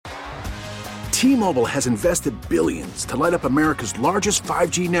T-Mobile has invested billions to light up America's largest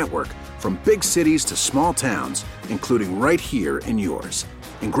 5G network, from big cities to small towns, including right here in yours.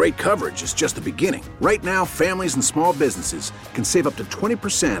 And great coverage is just the beginning. Right now, families and small businesses can save up to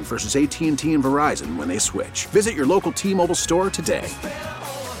 20% versus AT&T and Verizon when they switch. Visit your local T-Mobile store today.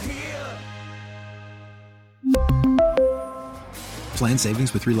 Plan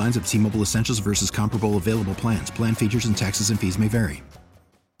savings with 3 lines of T-Mobile Essentials versus comparable available plans. Plan features and taxes and fees may vary.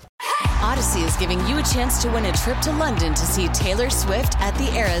 Odyssey is giving you a chance to win a trip to London to see Taylor Swift at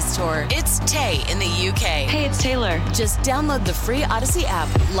the Eras Tour. It's Tay in the UK. Hey, it's Taylor. Just download the free Odyssey app,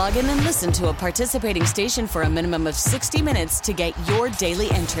 log in and listen to a participating station for a minimum of 60 minutes to get your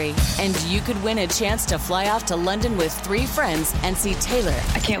daily entry. And you could win a chance to fly off to London with 3 friends and see Taylor.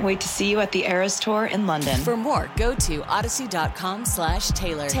 I can't wait to see you at the Eras Tour in London. For more, go to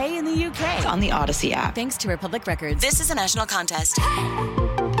odyssey.com/Taylor. Tay in the UK. It's on the Odyssey app. Thanks to Republic Records. This is a national contest.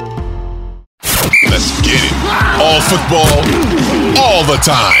 Let's get it. All football, all the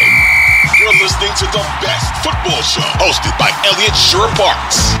time. You're listening to the best football show, hosted by Elliot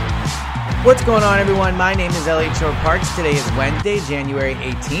Shore-Parks. What's going on, everyone? My name is Elliot Shore-Parks. Today is Wednesday, January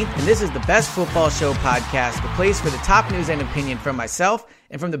 18th, and this is the Best Football Show podcast, the place for the top news and opinion from myself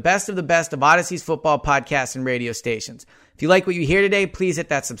and from the best of Odyssey's football podcasts and radio stations. If you like what you hear today, please hit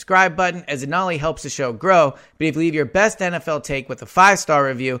that subscribe button, as it not only helps the show grow, but if you leave your best NFL take with a 5-star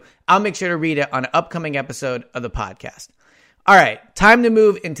review, I'll make sure to read it on an upcoming episode of the podcast. All right, time to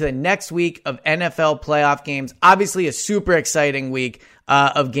move into the next week of NFL playoff games. Obviously, a super exciting week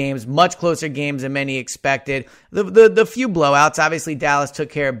of games, much closer games than many expected. The few blowouts, obviously Dallas took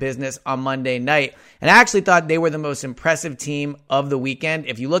care of business on Monday night, and I actually thought they were the most impressive team of the weekend.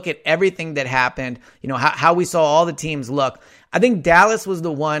 If you look at everything that happened, you know, how we saw all the teams look, I think Dallas was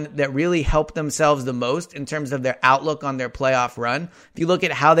the one that really helped themselves the most in terms of their outlook on their playoff run. If you look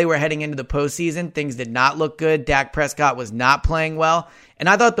at how they were heading into the postseason, things did not look good. Dak Prescott was not playing well, and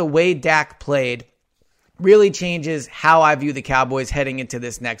I thought the way Dak played really changes how I view the Cowboys heading into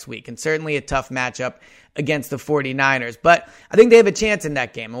this next week, and certainly a tough matchup against the 49ers. But I think they have a chance in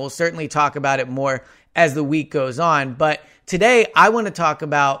that game, and we'll certainly talk about it more as the week goes on. But today, I want to talk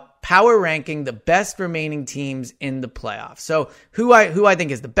about power ranking the best remaining teams in the playoffs. So who I think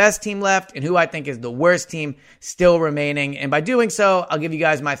is the best team left and who I think is the worst team still remaining. And by doing so, I'll give you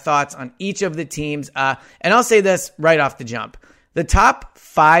guys my thoughts on each of the teams. And I'll say this right off the jump. The top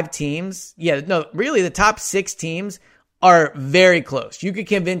 5 teams, the top 6 teams are very close. You could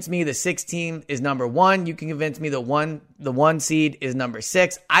convince me the 6th team is number 1. You can convince me the one seed is number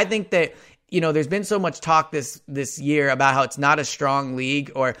 6. I think that, there's been so much talk this year about how it's not a strong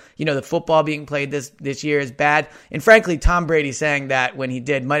league, or, the football being played this year is bad. And frankly, Tom Brady saying that when he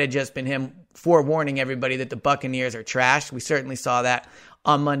did might have just been him forewarning everybody that the Buccaneers are trash. We certainly saw that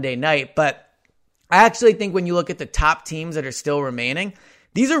on Monday night. But I actually think when you look at the top teams that are still remaining,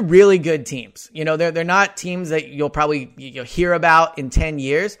 these are really good teams. They're not teams that you'll hear about in 10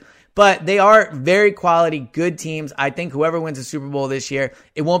 years, but they are very quality, good teams. I think whoever wins the Super Bowl this year,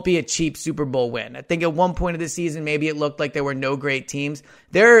 it won't be a cheap Super Bowl win. I think at one point of the season, maybe it looked like there were no great teams.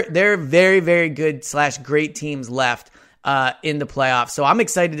 There are very, very good / great teams left in the playoffs. So I'm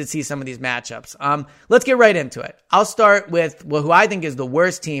excited to see some of these matchups. Let's get right into it. I'll start with who I think is the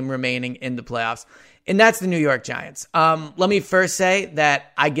worst team remaining in the playoffs, and that's the New York Giants. Let me first say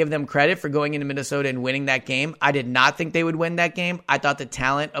that I give them credit for going into Minnesota and winning that game. I did not think they would win that game. I thought the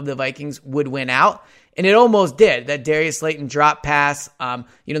talent of the Vikings would win out, and it almost did. That Darius Slayton drop pass,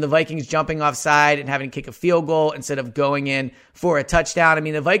 the Vikings jumping offside and having to kick a field goal instead of going in for a touchdown. I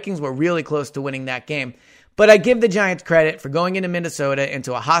mean, the Vikings were really close to winning that game. But I give the Giants credit for going into Minnesota,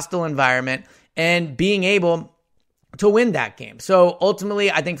 into a hostile environment, and being able to win that game. So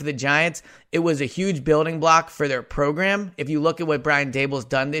ultimately, I think for the Giants, it was a huge building block for their program. If you look at what Brian Daboll's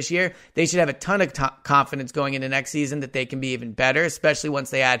done this year, they should have a ton of confidence going into next season that they can be even better, especially once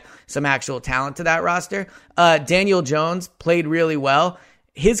they add some actual talent to that roster. Daniel Jones played really well.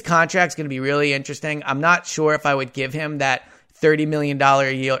 His contract's going to be really interesting. I'm not sure if I would give him that $30 million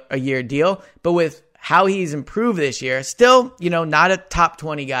a year deal, but with how he's improved this year, still, not a top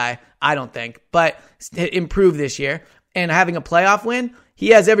 20 guy, I don't think, but improved this year, and having a playoff win, he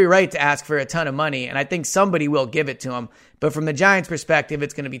has every right to ask for a ton of money, and I think somebody will give it to him. But from the Giants' perspective,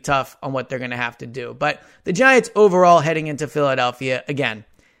 it's going to be tough on what they're going to have to do. But the Giants overall heading into Philadelphia, again,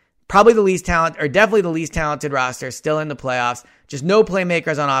 Probably the least talented, or definitely the least talented roster still in the playoffs. Just no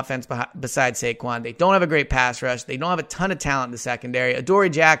playmakers on offense besides Saquon. They don't have a great pass rush. They don't have a ton of talent in the secondary. Adoree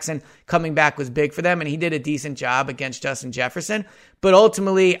Jackson coming back was big for them, and he did a decent job against Justin Jefferson. But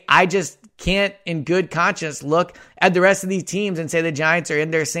ultimately, I just can't in good conscience look at the rest of these teams and say the Giants are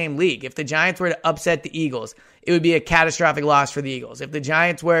in their same league. If the Giants were to upset the Eagles, it would be a catastrophic loss for the Eagles. If the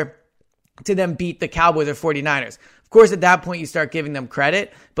Giants were to then beat the Cowboys or 49ers, of course, at that point, you start giving them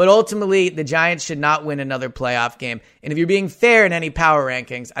credit. But ultimately, the Giants should not win another playoff game. And if you're being fair in any power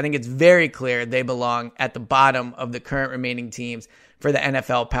rankings, I think it's very clear they belong at the bottom of the current remaining teams for the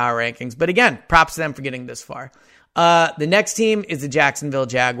NFL power rankings. But again, props to them for getting this far. The next team is the Jacksonville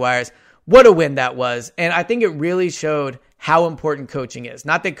Jaguars. What a win that was. And I think it really showed how important coaching is.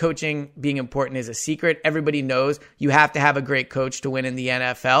 Not that coaching being important is a secret. Everybody knows you have to have a great coach to win in the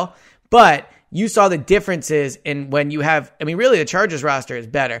NFL. But you saw the differences in when you have, really the Chargers roster is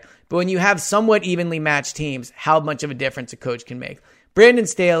better, but when you have somewhat evenly matched teams, how much of a difference a coach can make. Brandon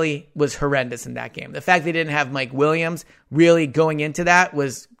Staley was horrendous in that game. The fact they didn't have Mike Williams really going into that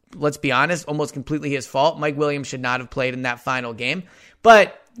was, let's be honest, almost completely his fault. Mike Williams should not have played in that final game.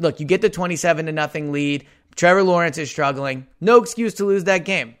 But look, you get the 27-0 lead. Trevor Lawrence is struggling. No excuse to lose that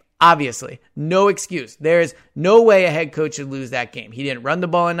game. Obviously, no excuse. There's no way a head coach should lose that game. He didn't run the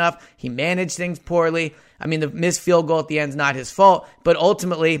ball enough. He managed things poorly. The missed field goal at the end is not his fault, but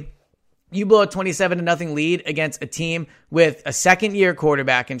ultimately, you blow a 27-0 lead against a team with a second-year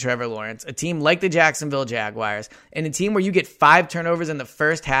quarterback in Trevor Lawrence, a team like the Jacksonville Jaguars, and a team where you get 5 turnovers in the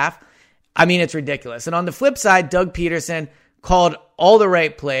first half. It's ridiculous. And on the flip side, Doug Peterson called all the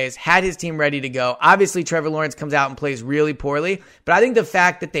right plays, had his team ready to go. Obviously, Trevor Lawrence comes out and plays really poorly, but I think the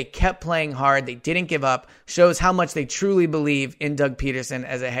fact that they kept playing hard, they didn't give up, shows how much they truly believe in Doug Peterson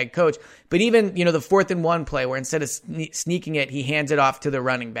as a head coach. But even, the 4th and 1 play where instead of sneaking it, he hands it off to the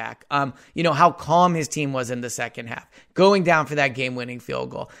running back. How calm his team was in the second half, going down for that game-winning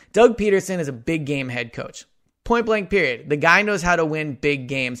field goal. Doug Peterson is a big game head coach. Point blank period. The guy knows how to win big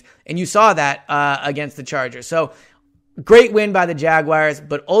games, and you saw that against the Chargers. So, great win by the Jaguars,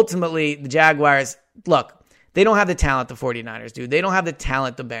 but ultimately the Jaguars, look, they don't have the talent the 49ers do. They don't have the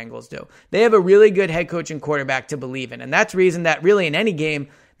talent the Bengals do. They have a really good head coach and quarterback to believe in, and that's the reason that really in any game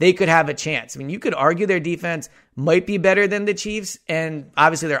they could have a chance. You could argue their defense might be better than the Chiefs, and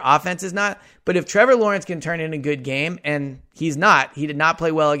obviously their offense is not, but if Trevor Lawrence can turn in a good game, and he did not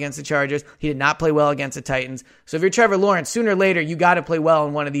play well against the Chargers, he did not play well against the Titans, so if you're Trevor Lawrence, sooner or later, you got to play well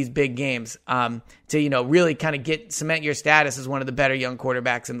in one of these big games to really kind of cement your status as one of the better young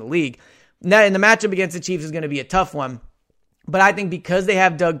quarterbacks in the league. Now, and the matchup against the Chiefs is going to be a tough one. But I think because they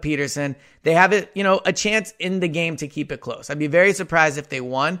have Doug Peterson, they have a chance in the game to keep it close. I'd be very surprised if they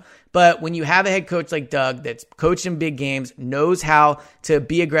won. But when you have a head coach like Doug that's coached in big games, knows how to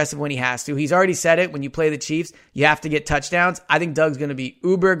be aggressive when he has to. He's already said it. When you play the Chiefs, you have to get touchdowns. I think Doug's going to be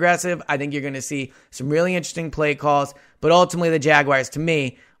uber aggressive. I think you're going to see some really interesting play calls. But ultimately, the Jaguars, to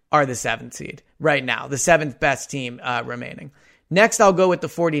me, are the 7th seed right now, the 7th best team remaining. Next, I'll go with the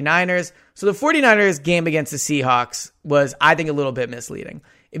 49ers. So the 49ers game against the Seahawks was, I think, a little bit misleading.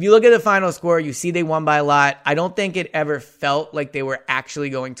 If you look at the final score, you see they won by a lot. I don't think it ever felt like they were actually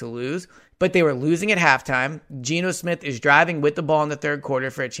going to lose, but they were losing at halftime. Geno Smith is driving with the ball in the third quarter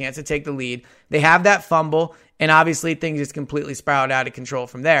for a chance to take the lead. They have that fumble, and obviously things just completely spiraled out of control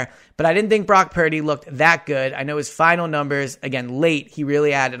from there. But I didn't think Brock Purdy looked that good. I know his final numbers, again, late, he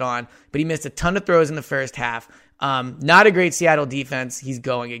really added on, but he missed a ton of throws in the first half. Not a great Seattle defense he's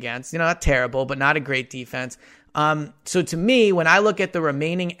going against. Not terrible, but not a great defense. So to me, when I look at the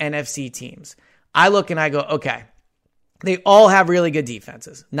remaining NFC teams, I look and I go, okay, they all have really good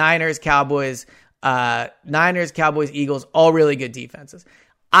defenses. Niners, Cowboys, Eagles, all really good defenses.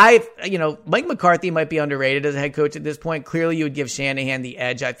 Mike McCarthy might be underrated as a head coach at this point. Clearly, you would give Shanahan the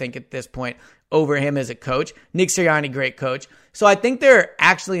edge, I think, at this point over him as a coach. Nick Sirianni, great coach. So I think they're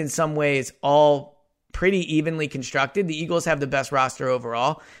actually in some ways all pretty evenly constructed. The Eagles have the best roster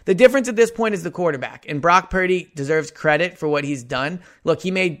overall. The difference at this point is the quarterback, and Brock Purdy deserves credit for what he's done. Look,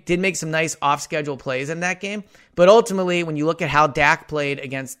 he did make some nice off-schedule plays in that game, but ultimately, when you look at how Dak played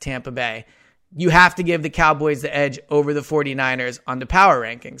against Tampa Bay, you have to give the Cowboys the edge over the 49ers on the power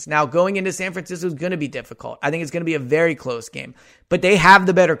rankings. Now, going into San Francisco is going to be difficult. I think it's going to be a very close game, but they have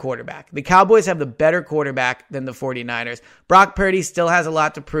the better quarterback. The Cowboys have the better quarterback than the 49ers. Brock Purdy still has a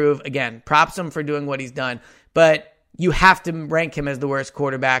lot to prove. Again, props him for doing what he's done, but you have to rank him as the worst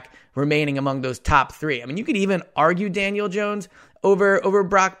quarterback remaining among those top 3. You could even argue Daniel Jones over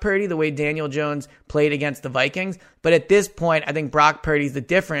Brock Purdy, the way Daniel Jones played against the Vikings. But at this point, I think Brock Purdy's the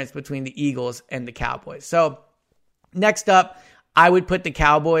difference between the Eagles and the Cowboys. So next up, I would put the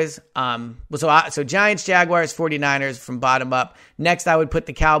Cowboys. So Giants, Jaguars, 49ers from bottom up. Next, I would put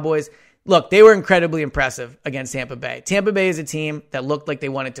the Cowboys. Look, they were incredibly impressive against Tampa Bay. Tampa Bay is a team that looked like they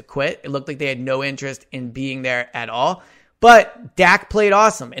wanted to quit. It looked like they had no interest in being there at all. But Dak played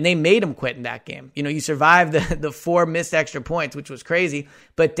awesome, and they made him quit in that game. You survived the 4 missed extra points, which was crazy.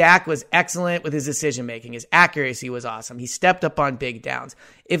 But Dak was excellent with his decision-making. His accuracy was awesome. He stepped up on big downs.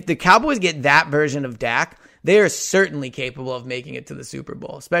 If the Cowboys get that version of Dak, they are certainly capable of making it to the Super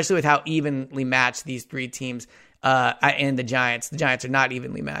Bowl, especially with how evenly matched these 3 teams and the Giants. The Giants are not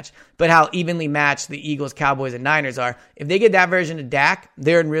evenly matched, but how evenly matched the Eagles, Cowboys, and Niners are. If they get that version of Dak,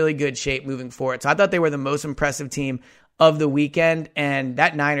 they're in really good shape moving forward. So I thought they were the most impressive team of the weekend, and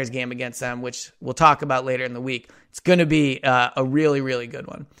that Niners game against them, which we'll talk about later in the week, it's going to be a really, really good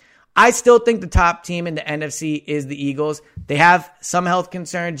one. I still think the top team in the NFC is the Eagles. They have some health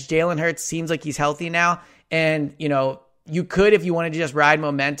concerns. Jalen Hurts seems like he's healthy now, and you could, if you wanted to just ride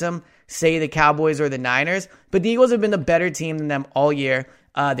momentum, say the Cowboys or the Niners, but the Eagles have been the better team than them all year.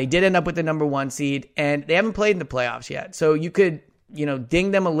 They did end up with the number 1 seed, and they haven't played in the playoffs yet, so you could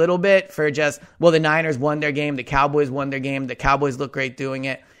ding them a little bit for the Niners won their game, the Cowboys won their game, the Cowboys look great doing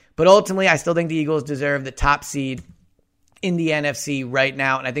it. But ultimately, I still think the Eagles deserve the top seed in the NFC right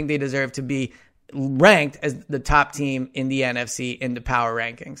now, and I think they deserve to be ranked as the top team in the NFC in the power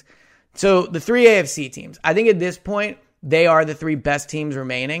rankings. So the 3 AFC teams, I think at this point, they are the 3 best teams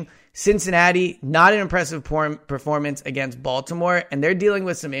remaining. Cincinnati, not an impressive performance against Baltimore, and they're dealing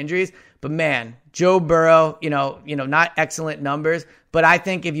with some injuries. But man, Joe Burrow, not excellent numbers. But I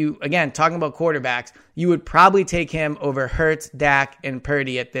think if you, again, talking about quarterbacks, you would probably take him over Hurts, Dak, and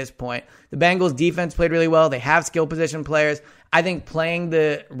Purdy at this point. The Bengals defense played really well. They have skill position players. I think playing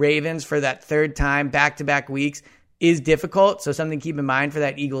the Ravens for that 3rd time back-to-back weeks is difficult. So something to keep in mind for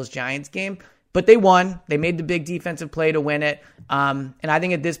that Eagles-Giants game. But they won. They made the big defensive play to win it. And I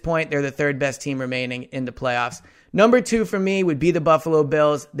think at this point, they're the 3rd best team remaining in the playoffs. Number 2 for me would be the Buffalo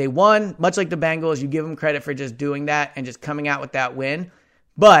Bills. They won, much like the Bengals. You give them credit for just doing that and just coming out with that win.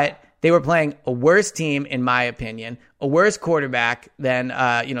 But they were playing a worse team, in my opinion, a worse quarterback than,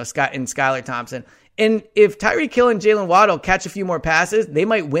 Scott and Skylar Thompson. And if Tyreek Hill and Jalen Waddle catch a few more passes, they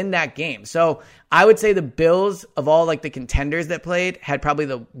might win that game. So I would say the Bills, of all the contenders that played, had probably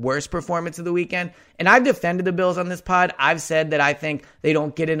the worst performance of the weekend. And I've defended the Bills on this pod. I've said that I think they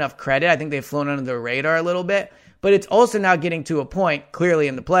don't get enough credit. I think they've flown under the radar a little bit. But it's also now getting to a point, clearly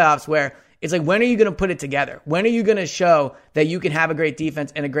in the playoffs, where it's like, when are you going to put it together? When are you going to show that you can have a great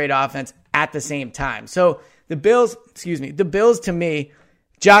defense and a great offense at the same time? So the Bills to me,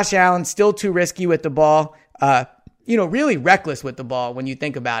 Josh Allen, still too risky with the ball, really reckless with the ball when you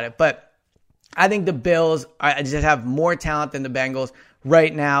think about it. But I think the Bills just have more talent than the Bengals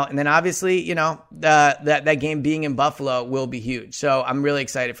right now. And then obviously, that game being in Buffalo will be huge. So I'm really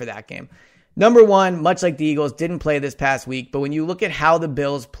excited for that game. Number 1, much like the Eagles, didn't play this past week. But when you look at how the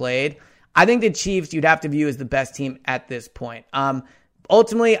Bills played, I think the Chiefs you'd have to view as the best team at this point.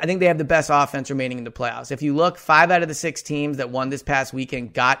 Ultimately, I think they have the best offense remaining in the playoffs. If you look, 5 out of the 6 teams that won this past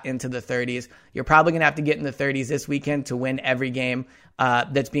weekend got into the 30s. You're probably going to have to get in the 30s this weekend to win every game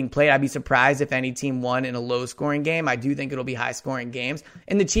that's being played. I'd be surprised if any team won in a low-scoring game. I do think it'll be high-scoring games.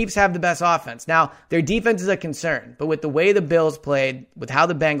 And the Chiefs have the best offense. Now, their defense is a concern, but with the way the Bills played, with how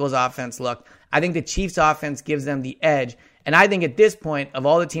the Bengals offense looked, I think the Chiefs offense gives them the edge. And I think at this point, of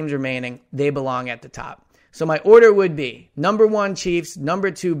all the teams remaining, they belong at the top. So my order would be number 1 Chiefs, number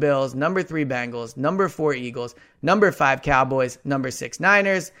 2 Bills, number 3 Bengals, number 4 Eagles, number 5 Cowboys, number 6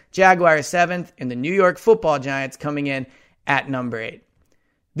 Niners, Jaguars 7th, and the New York Football Giants coming in at number 8.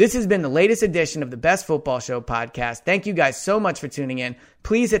 This has been the latest edition of the Best Football Show podcast. Thank you guys so much for tuning in.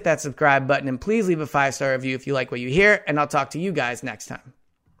 Please hit that subscribe button and please leave a 5-star review if you like what you hear, and I'll talk to you guys next time.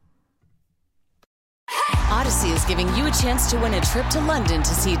 Odyssey is giving you a chance to win a trip to London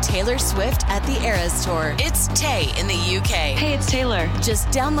to see Taylor Swift at the Eras Tour. It's Tay in the UK. Hey, it's Taylor. Just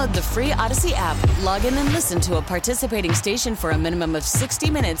download the free Odyssey app, log in and listen to a participating station for a minimum of 60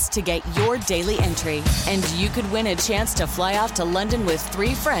 minutes to get your daily entry. And you could win a chance to fly off to London with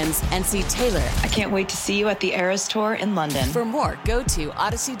 3 friends and see Taylor. I can't wait to see you at the Eras Tour in London. For more, go to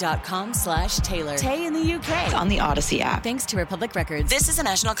odyssey.com/Taylor. Tay in the UK. It's on the Odyssey app. Thanks to Republic Records. This is a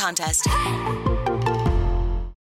national contest.